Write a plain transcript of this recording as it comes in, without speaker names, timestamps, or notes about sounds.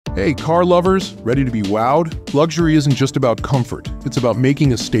Hey, car lovers, ready to be wowed? Luxury isn't just about comfort, it's about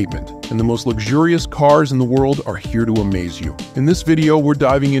making a statement. And the most luxurious cars in the world are here to amaze you. In this video, we're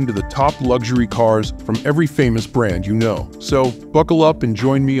diving into the top luxury cars from every famous brand you know. So, buckle up and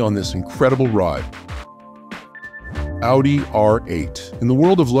join me on this incredible ride. Audi R8. In the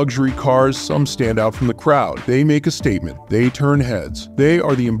world of luxury cars, some stand out from the crowd. They make a statement. They turn heads. They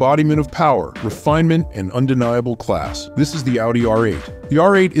are the embodiment of power, refinement, and undeniable class. This is the Audi R8. The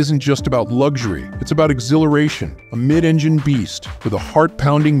R8 isn't just about luxury, it's about exhilaration, a mid-engine beast with a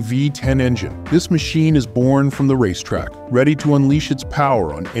heart-pounding V10 engine. This machine is born from the racetrack, ready to unleash its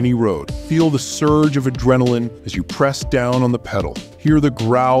power on any road. Feel the surge of adrenaline as you press down on the pedal. Hear the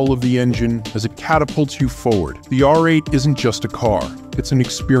growl of the engine as it catapults you forward. The R8 isn't just a car, it's an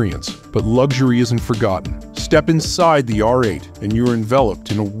experience, but luxury isn't forgotten. Step inside the R8 and you're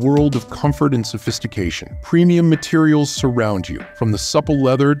enveloped in a world of comfort and sophistication. Premium materials surround you, from the supple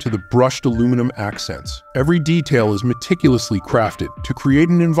leather to the brushed aluminum accents. Every detail is meticulously crafted to create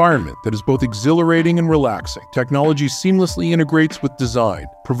an environment that is both exhilarating and relaxing. Technology seamlessly integrates with design,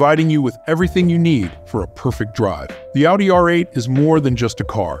 providing you with everything you need for a perfect drive. The Audi R8 is more than just a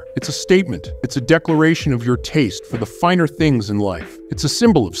car. It's a statement. It's a declaration of your taste for the finer things in life. It's a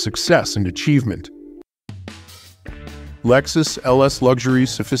symbol of success and achievement. Lexus LS luxury,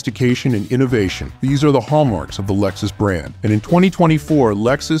 sophistication, and innovation. These are the hallmarks of the Lexus brand. And in 2024,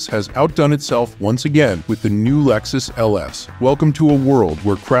 Lexus has outdone itself once again with the new Lexus LS. Welcome to a world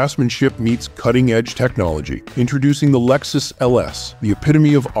where craftsmanship meets cutting-edge technology. Introducing the Lexus LS, the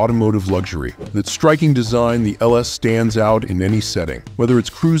epitome of automotive luxury. With its striking design, the LS stands out in any setting. Whether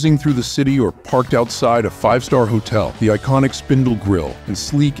it's cruising through the city or parked outside a five-star hotel, the iconic spindle grille and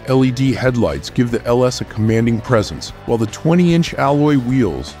sleek LED headlights give the LS a commanding presence, while the 20-inch alloy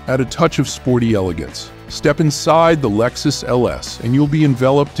wheels add a touch of sporty elegance. Step inside the Lexus LS and you'll be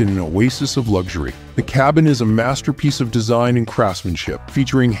enveloped in an oasis of luxury. The cabin is a masterpiece of design and craftsmanship,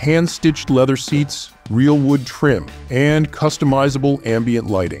 featuring hand-stitched leather seats, real wood trim, and customizable ambient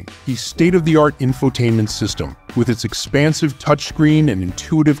lighting. The state-of-the-art infotainment system, with its expansive touchscreen and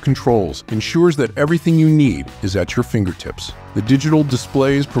intuitive controls, ensures that everything you need is at your fingertips. The digital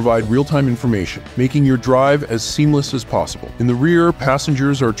displays provide real-time information, making your drive as seamless as possible. In the rear,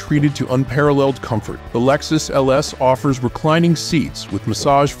 passengers are treated to unparalleled comfort. The Lexus LS offers reclining seats with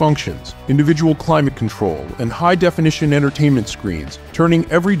massage functions, individual climate control, and high-definition entertainment screens, turning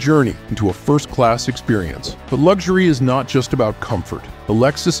every journey into a first-class experience. But luxury is not just about comfort. The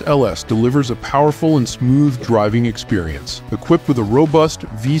Lexus LS delivers a powerful and smooth driving experience. Equipped with a robust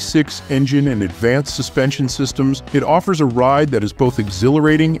V6 engine and advanced suspension systems, it offers a ride that is both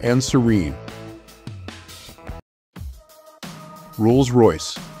exhilarating and serene.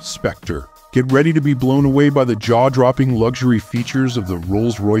 Rolls-Royce Spectre. Get ready to be blown away by the jaw-dropping luxury features of the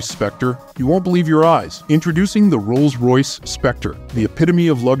Rolls-Royce Spectre. You won't believe your eyes. Introducing the Rolls-Royce Spectre, the epitome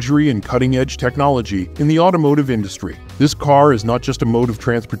of luxury and cutting-edge technology in the automotive industry. This car is not just a mode of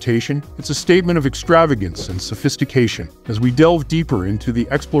transportation, it's a statement of extravagance and sophistication. As we delve deeper into the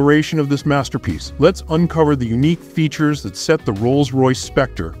exploration of this masterpiece, let's uncover the unique features that set the Rolls-Royce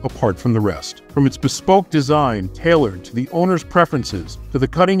Spectre apart from the rest. From its bespoke design, tailored to the owner's preferences, to the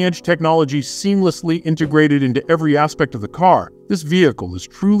cutting-edge technology seamlessly integrated into every aspect of the car, this vehicle is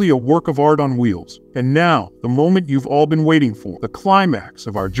truly a work of art on wheels. And now, the moment you've all been waiting for, the climax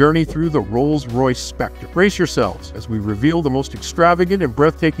of our journey through the Rolls-Royce Spectre. Brace yourselves as we reveal the most extravagant and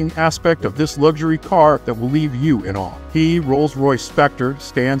breathtaking aspect of this luxury car that will leave you in awe. The Rolls-Royce Spectre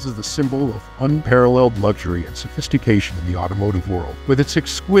stands as the symbol of unparalleled luxury and sophistication in the automotive world. With its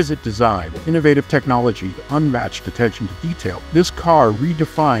exquisite design, innovative technology, and unmatched attention to detail, this car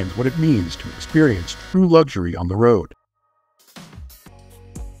redefines what it means to experience true luxury on the road.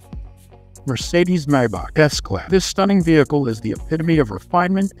 Mercedes-Maybach S-Class. This stunning vehicle is the epitome of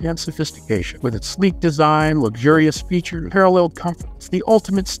refinement and sophistication. With its sleek design, luxurious features, and paralleled comfort, it's the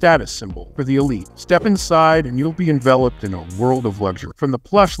ultimate status symbol for the elite. Step inside and you'll be enveloped in a world of luxury. From the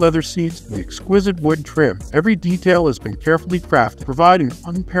plush leather seats to the exquisite wood trim, every detail has been carefully crafted to provide an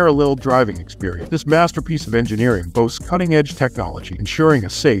unparalleled driving experience. This masterpiece of engineering boasts cutting-edge technology, ensuring a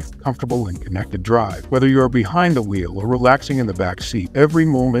safe, comfortable, and connected drive. Whether you are behind the wheel or relaxing in the back seat, every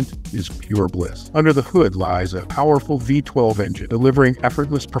moment is pure bliss. Under the hood lies a powerful V12 engine, delivering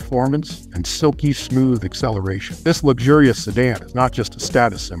effortless performance and silky smooth acceleration. This luxurious sedan is not just a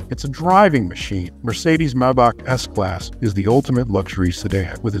status symbol, it's a driving machine. Mercedes-Maybach S-Class is the ultimate luxury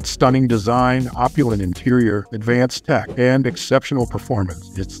sedan. With its stunning design, opulent interior, advanced tech, and exceptional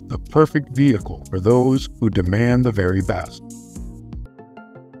performance, it's the perfect vehicle for those who demand the very best.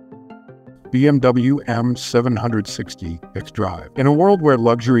 BMW M760i xDrive. In a world where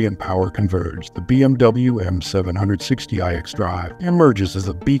luxury and power converge, the BMW M760i xDrive emerges as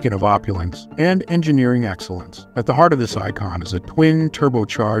a beacon of opulence and engineering excellence. At the heart of this icon is a twin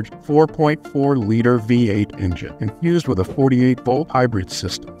turbocharged 4.4-liter V8 engine infused with a 48-volt hybrid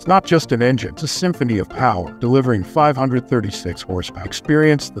system. It's not just an engine, it's a symphony of power, delivering 536 horsepower.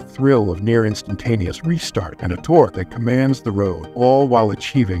 Experience the thrill of near instantaneous restart and a torque that commands the road, all while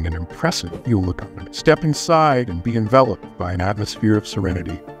achieving an impressive fuel economy. Step inside and be enveloped by an atmosphere of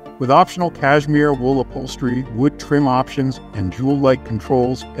serenity. With optional cashmere wool upholstery, wood trim options, and jewel-like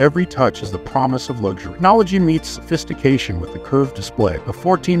controls, every touch is the promise of luxury. Technology meets sophistication with the curved display, a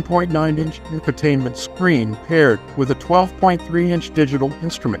 14.9-inch infotainment screen paired with a 12.3-inch digital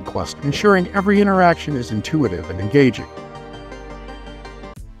instrument cluster, ensuring every interaction is intuitive and engaging.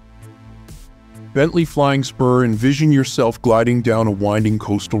 Bentley Flying Spur, envision yourself gliding down a winding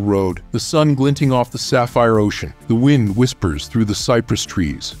coastal road, the sun glinting off the sapphire ocean, the wind whispers through the cypress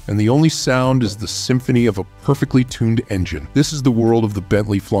trees, and the only sound is the symphony of a perfectly tuned engine. This is the world of the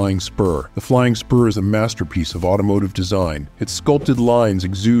Bentley Flying Spur. The Flying Spur is a masterpiece of automotive design. Its sculpted lines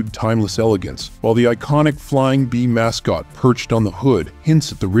exude timeless elegance, while the iconic flying bee mascot perched on the hood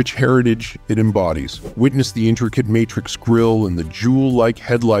hints at the rich heritage it embodies. Witness the intricate matrix grille and the jewel-like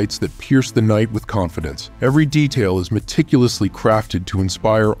headlights that pierce the night with confidence. Every detail is meticulously crafted to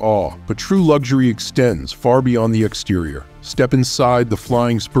inspire awe, but true luxury extends far beyond the exterior. Step inside the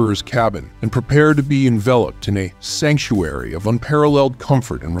Flying Spur's cabin and prepare to be enveloped in a sanctuary of unparalleled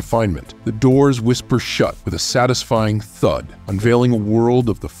comfort and refinement. The doors whisper shut with a satisfying thud, unveiling a world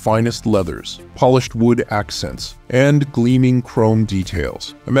of the finest leathers, polished wood accents, and gleaming chrome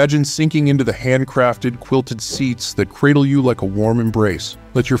details. Imagine sinking into the handcrafted, quilted seats that cradle you like a warm embrace.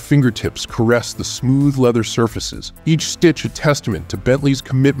 Let your fingertips caress the smooth leather surfaces, each stitch a testament to Bentley's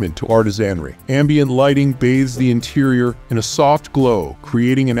commitment to artisanry. Ambient lighting bathes the interior in a soft glow,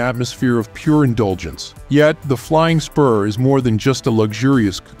 creating an atmosphere of pure indulgence. Yet, the Flying Spur is more than just a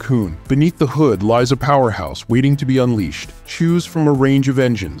luxurious cocoon. Beneath the hood lies a powerhouse waiting to be unleashed. Choose from a range of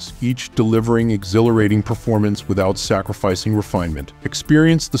engines, each delivering exhilarating performance without sacrificing refinement.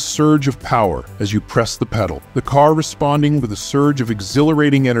 Experience the surge of power as you press the pedal, the car responding with a surge of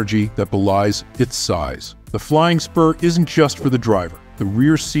exhilarating energy that belies its size. The Flying Spur isn't just for the driver. The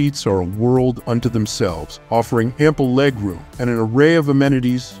rear seats are a world unto themselves, offering ample legroom and an array of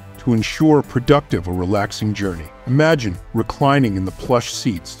amenities to ensure a productive or relaxing journey. Imagine reclining in the plush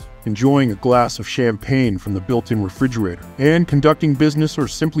seats, enjoying a glass of champagne from the built-in refrigerator, and conducting business or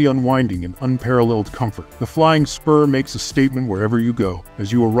simply unwinding in unparalleled comfort. The Flying Spur makes a statement wherever you go.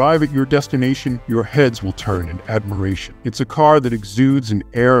 As you arrive at your destination, your heads will turn in admiration. It's a car that exudes an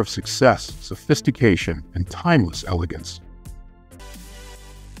air of success, sophistication, and timeless elegance.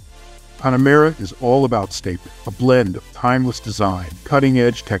 Panamera is all about statement, a blend of timeless design,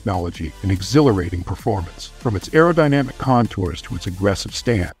 cutting-edge technology, and exhilarating performance. From its aerodynamic contours to its aggressive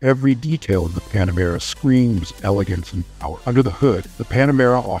stand, every detail of the Panamera screams elegance and power. Under the hood, the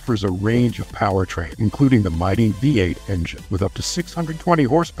Panamera offers a range of powertrain, including the mighty V8 engine. With up to 620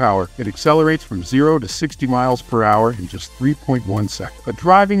 horsepower, it accelerates from 0 to 60 miles per hour in just 3.1 seconds. A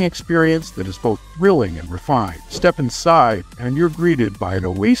driving experience that is both thrilling and refined. Step inside, and you're greeted by an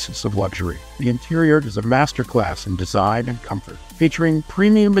oasis of luxury. The interior is a masterclass in design and comfort, featuring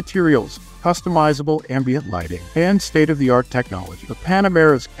premium materials, customizable ambient lighting, and state-of-the-art technology. The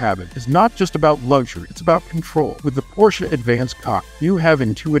Panamera's cabin is not just about luxury, it's about control. With the Porsche Advanced Cockpit, you have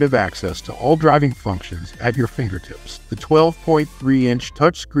intuitive access to all driving functions at your fingertips. The 12.3-inch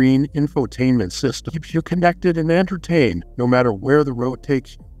touchscreen infotainment system keeps you connected and entertained no matter where the road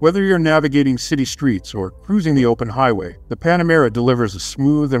takes you. Whether you're navigating city streets or cruising the open highway, the Panamera delivers a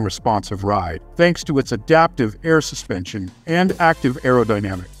smooth and responsive ride, thanks to its adaptive air suspension and active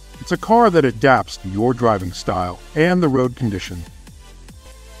aerodynamics. It's a car that adapts to your driving style and the road conditions.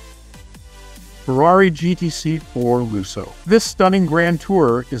 Ferrari GTC4 Lusso. This stunning Grand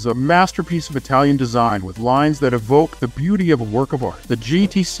Tourer is a masterpiece of Italian design with lines that evoke the beauty of a work of art. The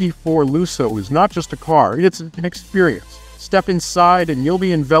GTC4 Lusso is not just a car, it's an experience. Step inside and you'll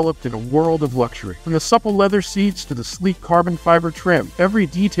be enveloped in a world of luxury. From the supple leather seats to the sleek carbon fiber trim, every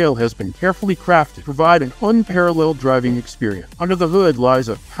detail has been carefully crafted to provide an unparalleled driving experience. Under the hood lies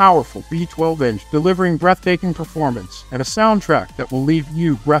a powerful V12 engine, delivering breathtaking performance and a soundtrack that will leave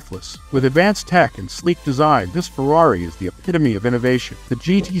you breathless. With advanced tech and sleek design, this Ferrari is the epitome of innovation. The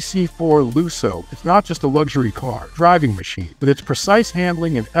GTC4 Lusso is not just a luxury car, driving machine. With its precise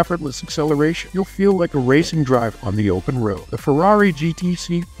handling and effortless acceleration, you'll feel like a racing driver on the open road. grille. The Ferrari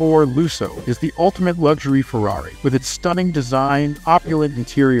GTC4 Lusso is the ultimate luxury Ferrari, with its stunning design, opulent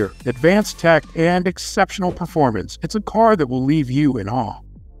interior, advanced tech, and exceptional performance. It's a car that will leave you in awe.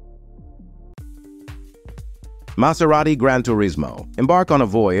 Maserati GranTurismo. Embark on a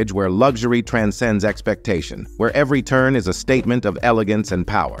voyage where luxury transcends expectation, where every turn is a statement of elegance and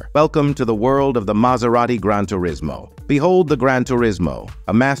power. Welcome to the world of the Maserati GranTurismo. Behold the GranTurismo,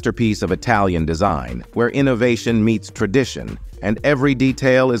 a masterpiece of Italian design, where innovation meets tradition, and every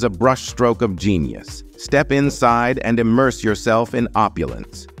detail is a brushstroke of genius. Step inside and immerse yourself in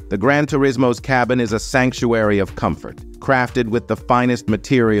opulence. The GranTurismo's cabin is a sanctuary of comfort, crafted with the finest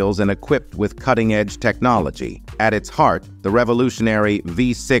materials and equipped with cutting-edge technology. At its heart, the revolutionary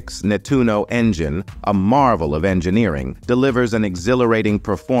V6 Nettuno engine, a marvel of engineering, delivers an exhilarating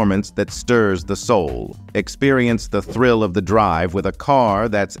performance that stirs the soul. Experience the thrill of the drive with a car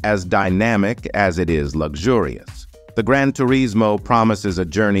that's as dynamic as it is luxurious. The GranTurismo promises a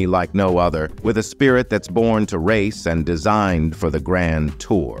journey like no other, with a spirit that's born to race and designed for the Grand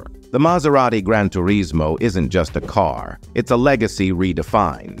Tour. The Maserati GranTurismo isn't just a car, it's a legacy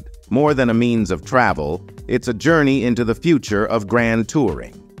redefined. More than a means of travel, it's a journey into the future of grand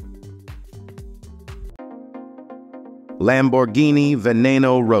touring. Lamborghini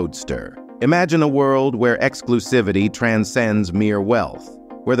Veneno Roadster. Imagine a world where exclusivity transcends mere wealth,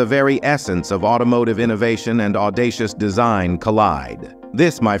 where the very essence of automotive innovation and audacious design collide.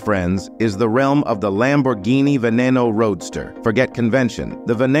 This, my friends, is the realm of the Lamborghini Veneno Roadster. Forget convention.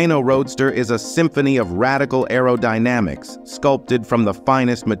 The Veneno Roadster is a symphony of radical aerodynamics, sculpted from the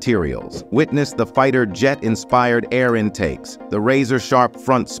finest materials. Witness the fighter jet-inspired air intakes, the razor-sharp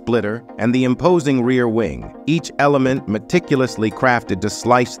front splitter, and the imposing rear wing, each element meticulously crafted to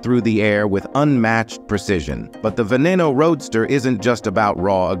slice through the air with unmatched precision. But the Veneno Roadster isn't just about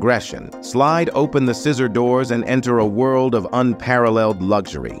raw aggression. Slide open the scissor doors and enter a world of unparalleled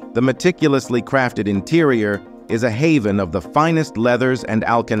luxury. The meticulously crafted interior is a haven of the finest leathers and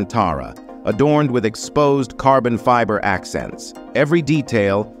Alcantara, adorned with exposed carbon fiber accents. Every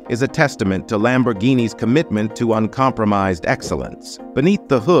detail is a testament to Lamborghini's commitment to uncompromised excellence. Beneath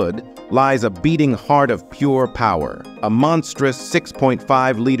the hood lies a beating heart of pure power. A monstrous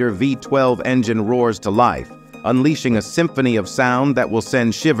 6.5-liter V12 engine roars to life, unleashing a symphony of sound that will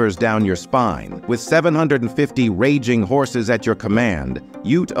send shivers down your spine. With 750 raging horses at your command,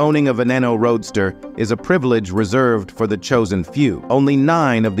 owning a Veneno Roadster is a privilege reserved for the chosen few. Only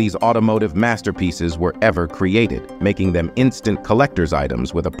 9 of these automotive masterpieces were ever created, making them instant collector's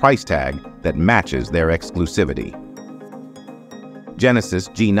items with a price tag that matches their exclusivity. Genesis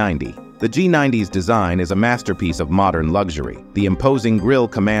G90. The G90's design is a masterpiece of modern luxury. The imposing grille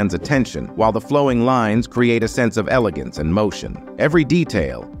commands attention, while the flowing lines create a sense of elegance and motion. Every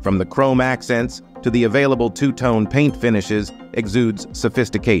detail, from the chrome accents to the available two-tone paint finishes, exudes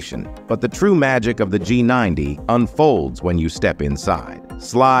sophistication. But the true magic of the G90 unfolds when you step inside.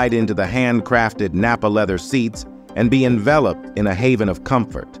 Slide into the handcrafted Napa leather seats and be enveloped in a haven of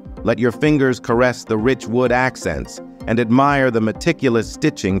comfort. Let your fingers caress the rich wood accents and admire the meticulous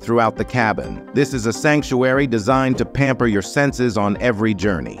stitching throughout the cabin. This is a sanctuary designed to pamper your senses on every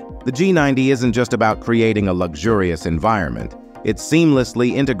journey. The G90 isn't just about creating a luxurious environment. It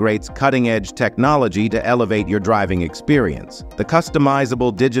seamlessly integrates cutting-edge technology to elevate your driving experience. The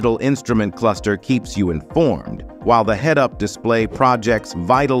customizable digital instrument cluster keeps you informed, while the head-up display projects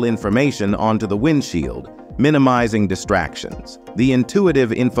vital information onto the windshield, minimizing distractions. The intuitive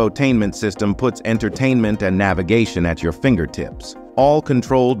infotainment system puts entertainment and navigation at your fingertips, all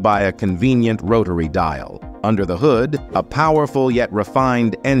controlled by a convenient rotary dial. Under the hood, a powerful yet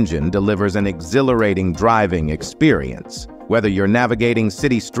refined engine delivers an exhilarating driving experience. Whether you're navigating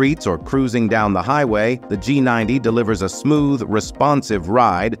city streets or cruising down the highway, the G90 delivers a smooth, responsive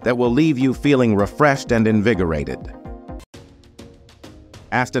ride that will leave you feeling refreshed and invigorated.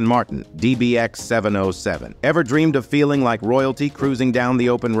 Aston Martin DBX 707. Ever dreamed of feeling like royalty cruising down the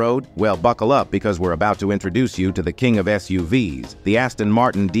open road? Well, buckle up, because we're about to introduce you to the king of SUVs, the Aston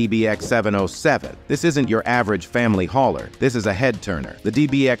Martin DBX 707. This isn't your average family hauler. This is a head-turner. The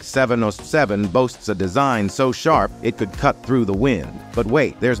DBX 707 boasts a design so sharp it could cut through the wind. But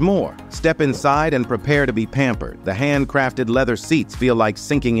wait, there's more. Step inside and prepare to be pampered. The handcrafted leather seats feel like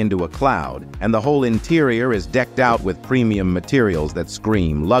sinking into a cloud, and the whole interior is decked out with premium materials that scream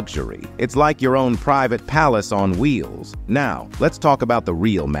luxury. It's like your own private palace on wheels. Now, let's talk about the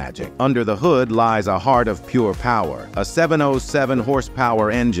real magic. Under the hood lies a heart of pure power, a 707 horsepower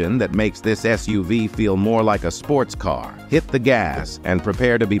engine that makes this SUV feel more like a sports car. Hit the gas and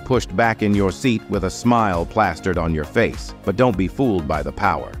prepare to be pushed back in your seat with a smile plastered on your face. But don't be fooled by the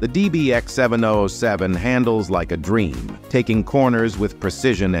power. The DBX7007 handles like a dream, taking corners with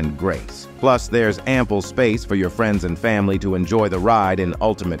precision and grace. Plus, there's ample space for your friends and family to enjoy the ride in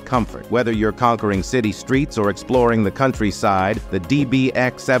ultimate comfort. Whether you're conquering city streets or exploring the countryside, the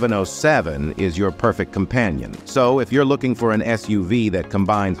DBX707 is your perfect companion. So, if you're looking for an SUV that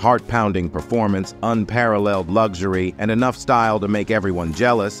combines heart-pounding performance, unparalleled luxury, and enough style to make everyone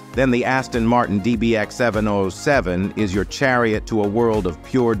jealous, then the Aston Martin DBX707 is your chariot to a world of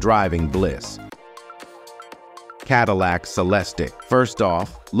pure driving bliss. Cadillac CELESTIQ. First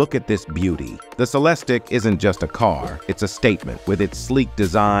off, look at this beauty. The CELESTIQ isn't just a car, it's a statement. With its sleek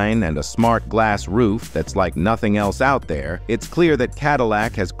design and a smart glass roof that's like nothing else out there, it's clear that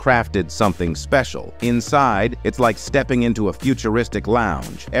Cadillac has crafted something special. Inside, it's like stepping into a futuristic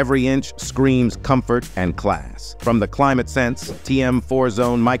lounge. Every inch screams comfort and class. From the ClimateSense TM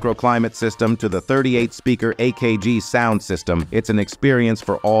 4-zone microclimate system to the 38-speaker AKG sound system, it's an experience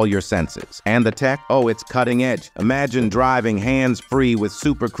for all your senses. And the tech? Oh, it's cutting edge. Imagine driving hands-free with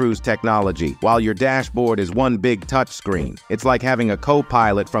Super Cruise technology, while your dashboard is one big touchscreen. It's like having a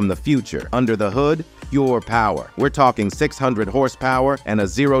co-pilot from the future. Under the hood, pure power. We're talking 600 horsepower and a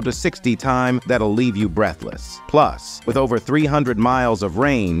 0 to 60 time that'll leave you breathless. Plus, with over 300 miles of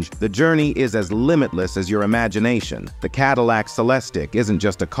range, the journey is as limitless as your imagination. The Cadillac CELESTIQ isn't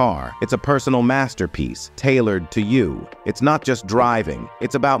just a car, it's a personal masterpiece, tailored to you. It's not just driving,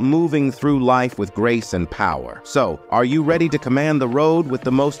 it's about moving through life with grace and power. So, are you ready to command the road with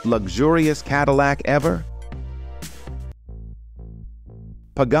the most luxurious Cadillac ever?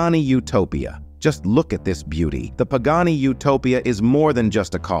 Pagani Utopia. Just look at this beauty. The Pagani Utopia is more than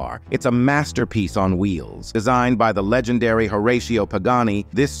just a car. It's a masterpiece on wheels. Designed by the legendary Horacio Pagani,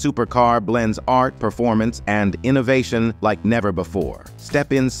 this supercar blends art, performance, and innovation like never before.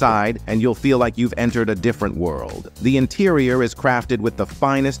 Step inside, and you'll feel like you've entered a different world. The interior is crafted with the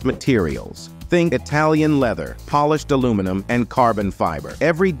finest materials. Think Italian leather, polished aluminum, and carbon fiber.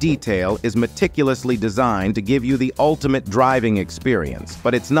 Every detail is meticulously designed to give you the ultimate driving experience.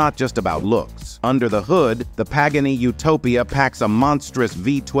 But it's not just about looks. Under the hood, the Pagani Utopia packs a monstrous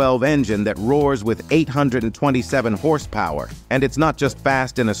V12 engine that roars with 827 horsepower. And it's not just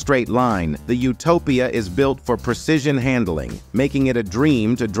fast in a straight line. The Utopia is built for precision handling, making it a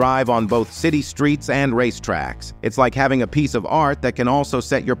dream to drive on both city streets and racetracks. It's like having a piece of art that can also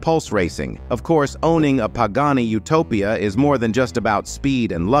set your pulse racing. Of course, owning a Pagani Utopia is more than just about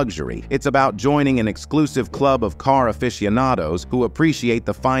speed and luxury. It's about joining an exclusive club of car aficionados who appreciate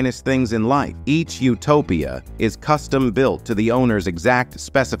the finest things in life. Each Utopia is custom built to the owner's exact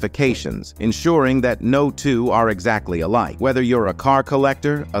specifications, ensuring that no two are exactly alike. Whether you're a car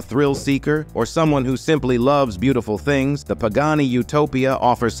collector, a thrill seeker, or someone who simply loves beautiful things, the Pagani Utopia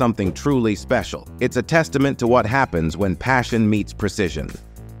offers something truly special. It's a testament to what happens when passion meets precision.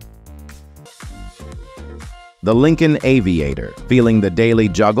 The Lincoln Aviator. Feeling the daily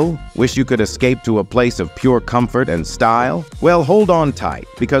juggle? Wish you could escape to a place of pure comfort and style? Well, hold on tight,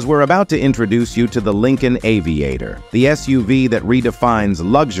 because we're about to introduce you to the Lincoln Aviator, the SUV that redefines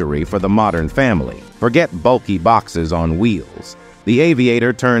luxury for the modern family. Forget bulky boxes on wheels. The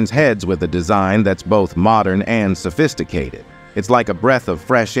Aviator turns heads with a design that's both modern and sophisticated. It's like a breath of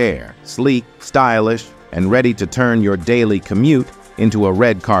fresh air, sleek, stylish, and ready to turn your daily commute into a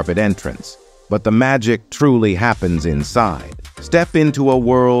red carpet entrance. But the magic truly happens inside. Step into a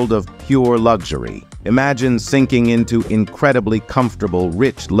world of pure luxury. Imagine sinking into incredibly comfortable,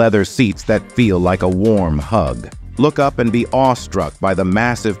 rich leather seats that feel like a warm hug. Look up and be awestruck by the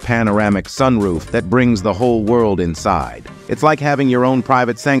massive panoramic sunroof that brings the whole world inside. It's like having your own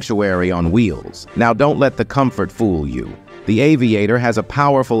private sanctuary on wheels. Now don't let the comfort fool you. The Aviator has a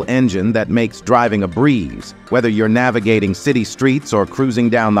powerful engine that makes driving a breeze, whether you're navigating city streets or cruising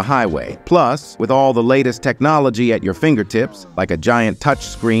down the highway. Plus, with all the latest technology at your fingertips, like a giant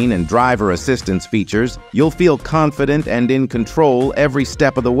touchscreen and driver assistance features, you'll feel confident and in control every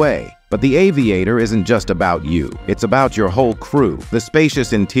step of the way. But the Aviator isn't just about you, it's about your whole crew. The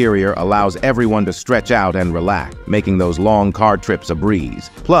spacious interior allows everyone to stretch out and relax, making those long car trips a breeze.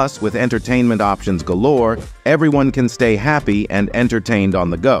 Plus, with entertainment options galore, everyone can stay happy and entertained on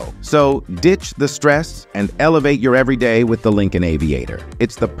the go. So, ditch the stress and elevate your everyday with the Lincoln Aviator.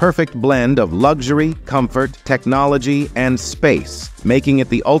 It's the perfect blend of luxury, comfort, technology, and space, making it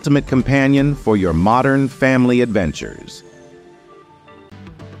the ultimate companion for your modern family adventures.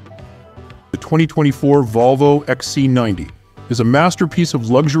 The 2024 Volvo XC90 is a masterpiece of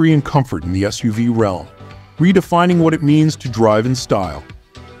luxury and comfort in the SUV realm, redefining what it means to drive in style.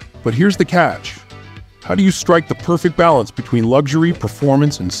 But here's the catch. How do you strike the perfect balance between luxury,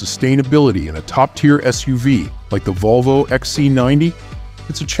 performance, and sustainability in a top-tier SUV like the Volvo XC90?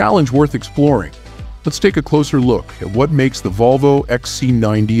 It's a challenge worth exploring. Let's take a closer look at what makes the Volvo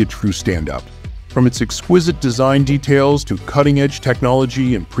XC90 a true standout. From its exquisite design details to cutting-edge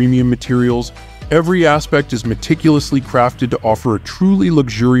technology and premium materials, every aspect is meticulously crafted to offer a truly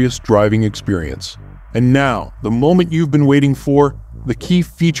luxurious driving experience. And now, the moment you've been waiting for, the key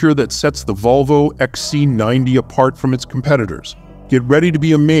feature that sets the Volvo XC90 apart from its competitors. Get ready to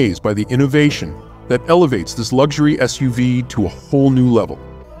be amazed by the innovation that elevates this luxury SUV to a whole new level.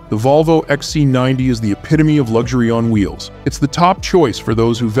 The Volvo XC90 is the epitome of luxury on wheels. It's the top choice for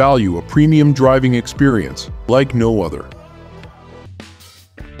those who value a premium driving experience like no other.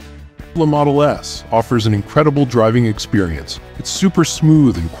 The Model S offers an incredible driving experience. It's super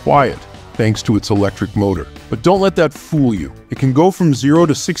smooth and quiet thanks to its electric motor. But don't let that fool you. It can go from 0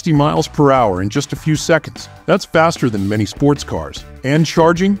 to 60 miles per hour in just a few seconds. That's faster than many sports cars. And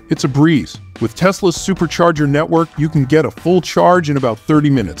charging? It's a breeze. With Tesla's supercharger network, you can get a full charge in about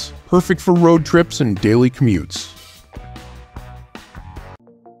 30 minutes. Perfect for road trips and daily commutes.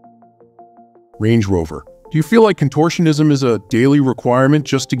 Range Rover. Do you feel like contortionism is a daily requirement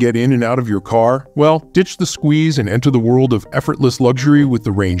just to get in and out of your car? Well, ditch the squeeze and enter the world of effortless luxury with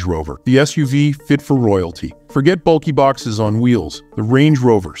the Range Rover, the SUV fit for royalty. Forget bulky boxes on wheels. The Range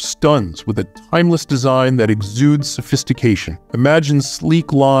Rover stuns with a timeless design that exudes sophistication. Imagine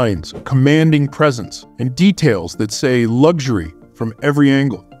sleek lines, a commanding presence, and details that say luxury from every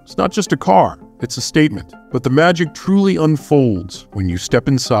angle. It's not just a car. It's a statement, but the magic truly unfolds when you step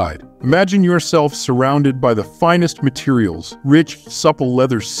inside. Imagine yourself surrounded by the finest materials, rich, supple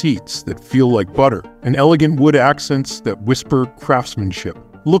leather seats that feel like butter, and elegant wood accents that whisper craftsmanship.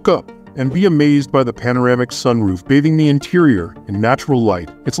 Look up and be amazed by the panoramic sunroof bathing the interior in natural light.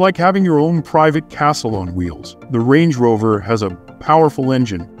 It's like having your own private castle on wheels. The Range Rover has a powerful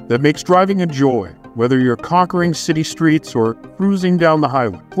engine that makes driving a joy, whether you're conquering city streets or cruising down the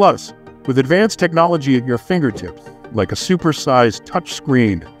highway. Plus, with advanced technology at your fingertips, like a supersized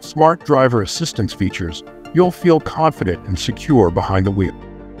touchscreen, smart driver assistance features, you'll feel confident and secure behind the wheel.